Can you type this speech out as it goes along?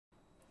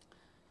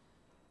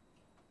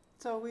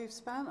So we've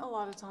spent a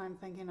lot of time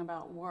thinking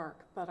about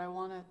work, but I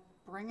want to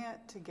bring it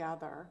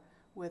together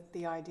with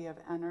the idea of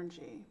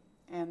energy.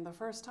 And the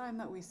first time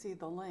that we see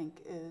the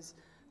link is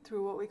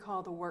through what we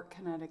call the work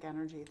kinetic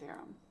energy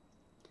theorem.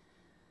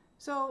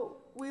 So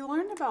we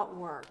learned about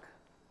work.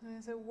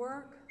 And so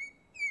work,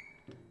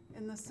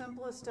 in the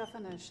simplest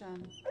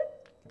definition,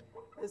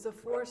 is a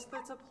force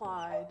that's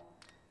applied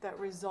that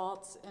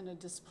results in a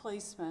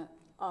displacement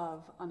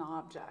of an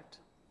object.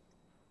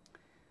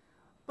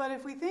 But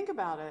if we think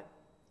about it,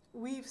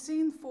 we've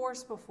seen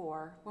force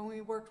before when we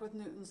worked with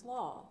Newton's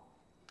law,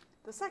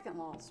 the second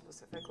law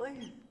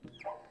specifically.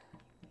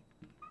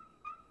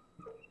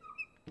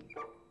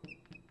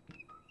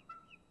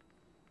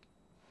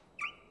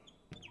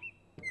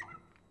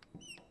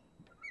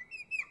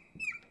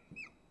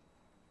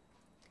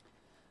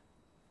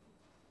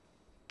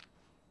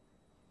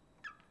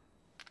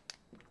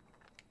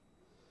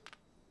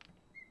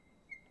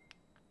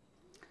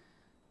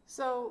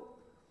 So,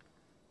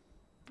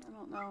 I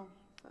don't know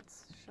if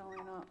that's showing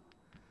up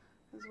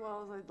as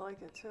well as I'd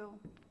like it to.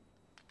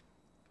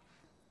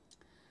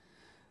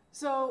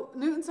 So,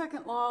 Newton's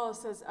second law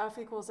says F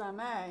equals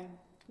ma,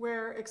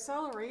 where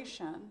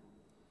acceleration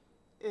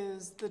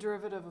is the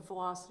derivative of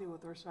velocity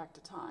with respect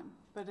to time.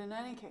 But in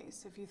any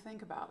case, if you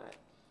think about it,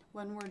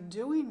 when we're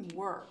doing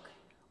work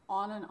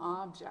on an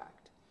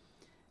object,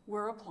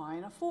 we're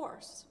applying a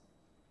force.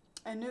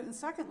 And Newton's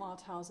second law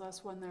tells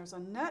us when there's a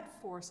net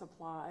force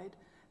applied,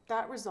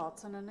 that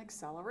results in an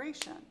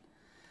acceleration.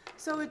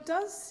 So it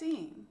does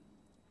seem,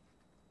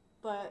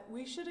 but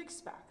we should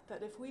expect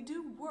that if we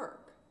do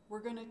work, we're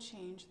going to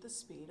change the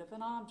speed of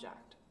an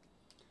object.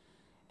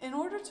 In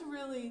order to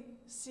really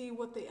see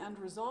what the end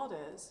result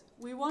is,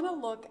 we want to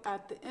look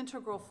at the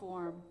integral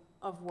form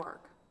of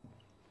work.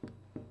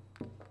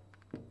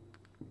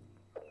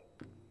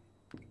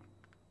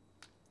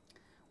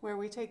 Where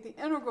we take the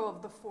integral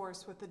of the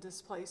force with the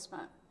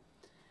displacement.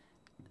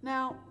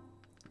 Now,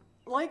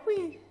 like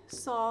we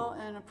saw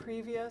in a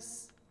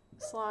previous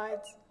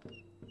slides,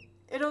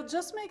 it'll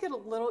just make it a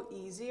little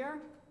easier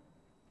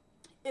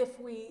if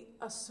we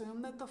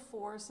assume that the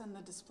force and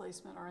the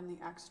displacement are in the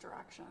x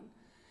direction.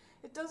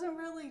 It doesn't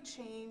really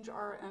change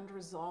our end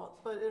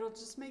result, but it'll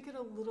just make it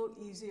a little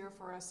easier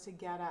for us to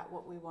get at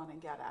what we want to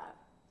get at.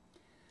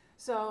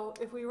 So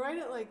if we write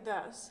it like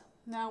this,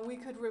 now we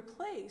could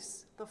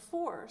replace the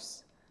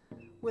force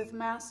with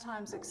mass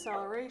times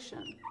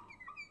acceleration.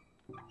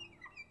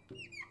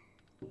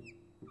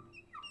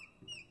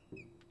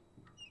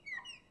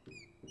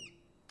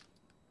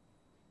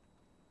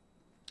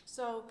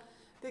 So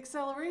the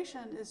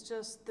acceleration is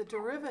just the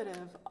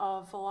derivative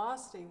of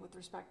velocity with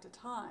respect to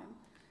time.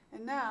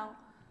 And now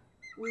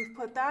we've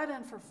put that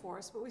in for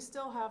force, but we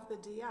still have the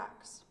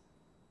dx.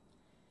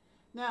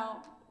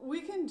 Now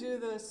we can do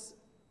this,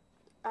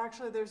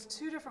 actually there's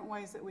two different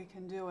ways that we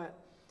can do it.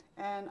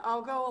 And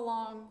I'll go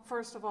along,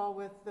 first of all,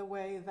 with the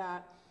way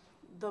that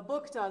the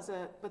book does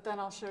it, but then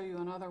I'll show you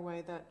another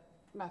way that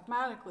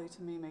mathematically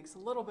to me makes a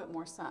little bit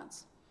more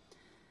sense.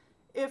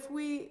 If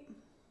we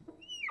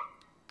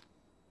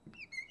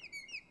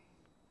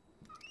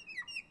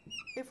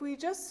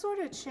just sort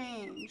of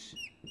change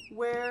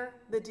where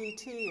the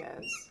dt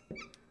is,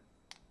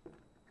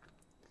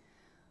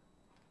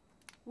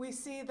 we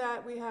see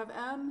that we have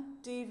m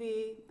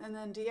dv and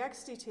then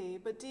dx dt,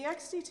 but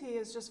dx dt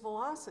is just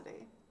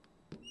velocity.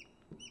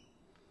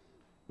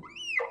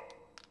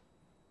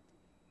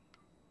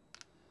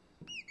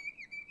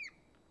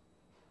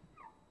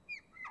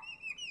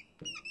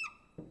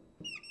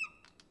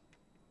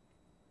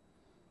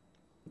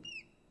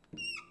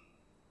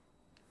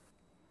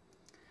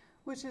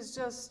 Which is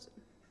just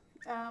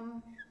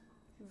mv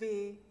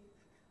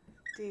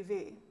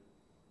dv.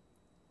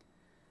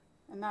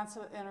 And that's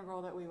an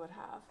integral that we would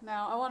have.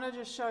 Now, I want to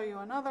just show you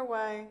another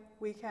way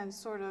we can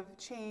sort of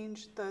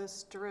change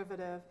this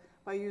derivative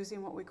by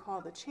using what we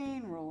call the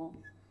chain rule.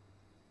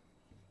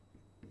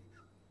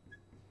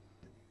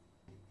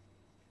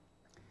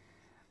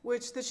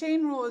 Which the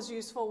chain rule is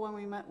useful when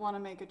we want to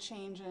make a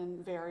change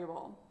in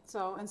variable.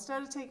 So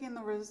instead of taking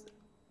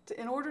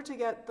in order to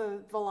get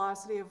the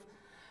velocity of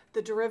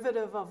the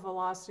derivative of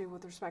velocity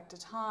with respect to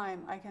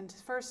time, I can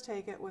first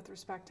take it with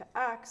respect to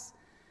x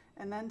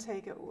and then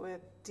take it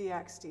with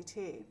dx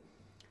dt.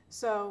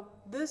 So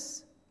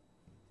these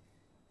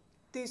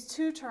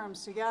two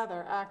terms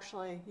together,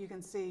 actually, you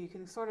can see, you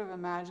can sort of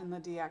imagine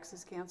the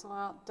dx's cancel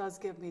out, does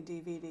give me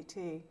dv dt,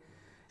 and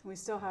we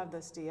still have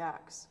this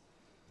dx.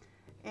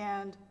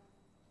 And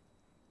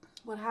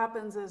what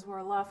happens is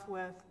we're left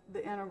with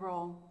the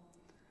integral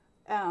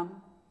m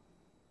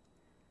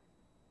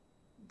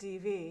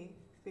dv,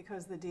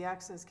 because the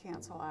dx's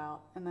cancel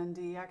out, and then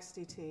dx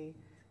dt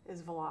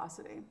is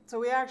velocity. So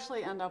we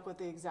actually end up with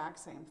the exact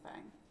same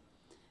thing.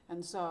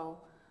 And so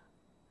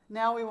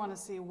now we want to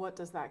see what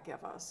does that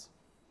give us.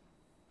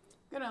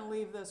 I'm going to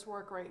leave this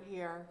work right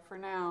here for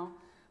now,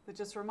 but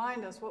just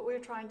remind us what we're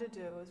trying to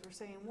do is we're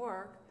saying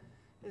work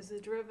is the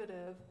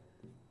derivative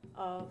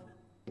of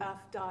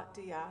f dot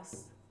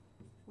ds.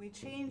 We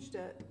changed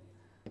it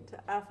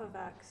to f of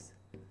x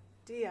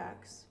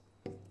dx.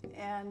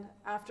 And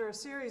after a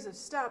series of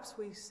steps,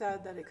 we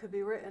said that it could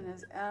be written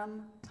as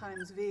m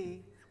times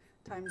v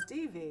times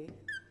dv,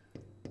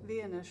 v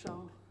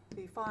initial,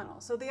 v final.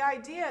 So the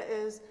idea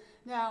is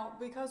now,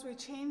 because we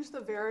changed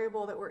the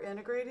variable that we're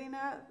integrating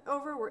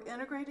we're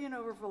integrating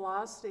over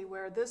velocity,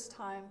 where this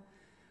time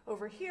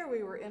over here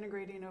we were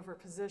integrating over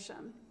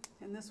position.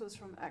 And this was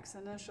from x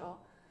initial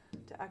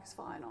to x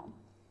final.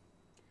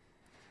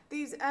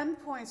 These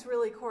endpoints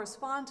really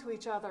correspond to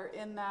each other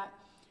in that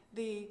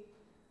the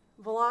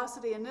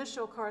velocity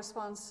initial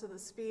corresponds to the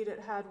speed it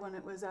had when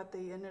it was at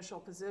the initial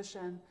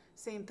position.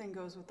 Same thing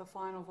goes with the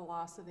final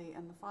velocity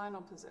and the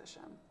final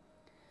position.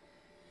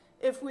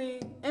 If we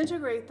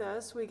integrate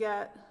this, we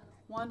get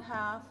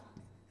 1/2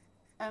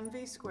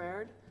 mv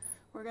squared.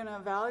 We're going to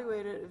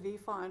evaluate it at v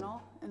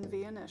final and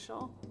v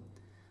initial,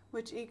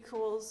 which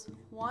equals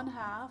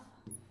 1/2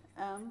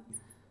 m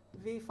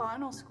v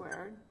final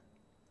squared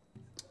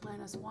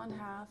minus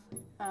 1/2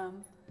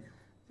 m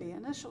v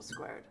initial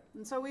squared.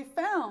 And so we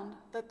found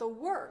that the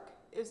work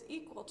is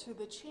equal to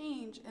the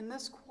change in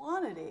this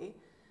quantity,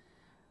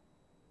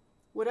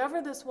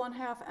 whatever this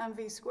 1/2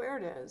 mv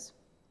squared is,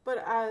 but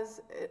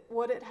as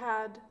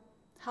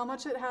how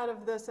much it had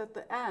of this at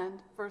the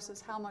end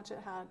versus how much it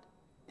had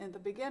in the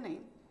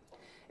beginning.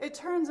 It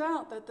turns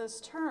out that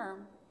this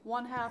term,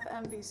 1/2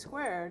 mv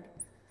squared,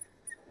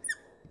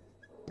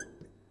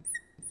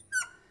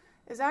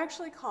 is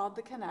actually called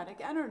the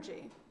kinetic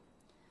energy.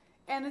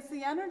 And it's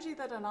the energy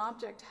that an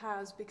object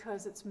has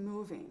because it's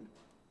moving.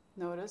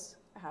 Notice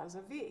it has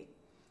a v.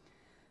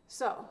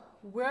 So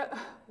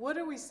what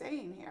are we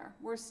saying here?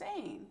 We're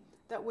saying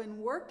that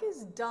when work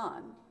is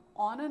done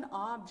on an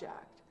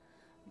object,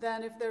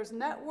 then if there's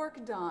net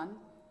work done,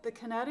 the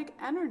kinetic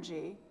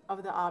energy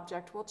of the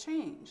object will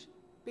change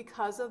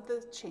because of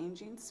the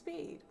changing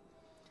speed.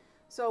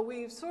 So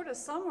we've sort of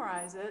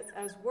summarized it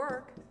as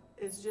work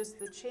is just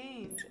the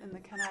change in the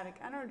kinetic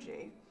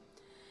energy.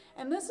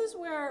 And this is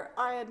where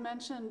I had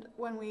mentioned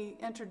when we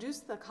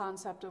introduced the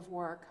concept of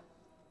work,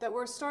 that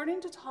we're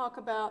starting to talk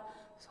about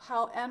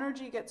how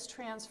energy gets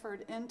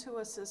transferred into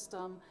a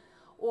system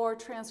or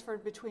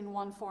transferred between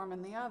one form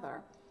and the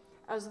other.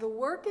 As the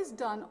work is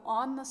done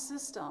on the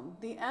system,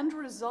 the end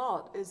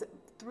result is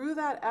through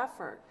that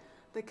effort,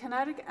 the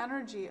kinetic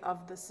energy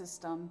of the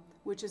system,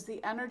 which is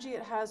the energy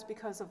it has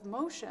because of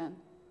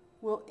motion,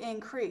 will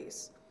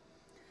increase.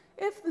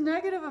 If the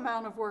negative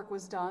amount of work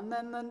was done,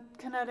 then the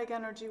kinetic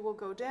energy will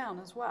go down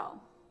as well.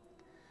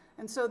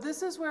 And so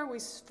this is where we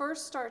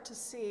first start to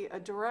see a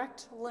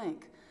direct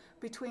link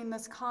between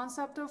this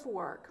concept of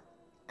work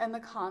and the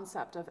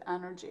concept of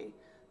energy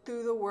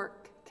through the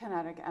work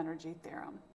kinetic energy theorem.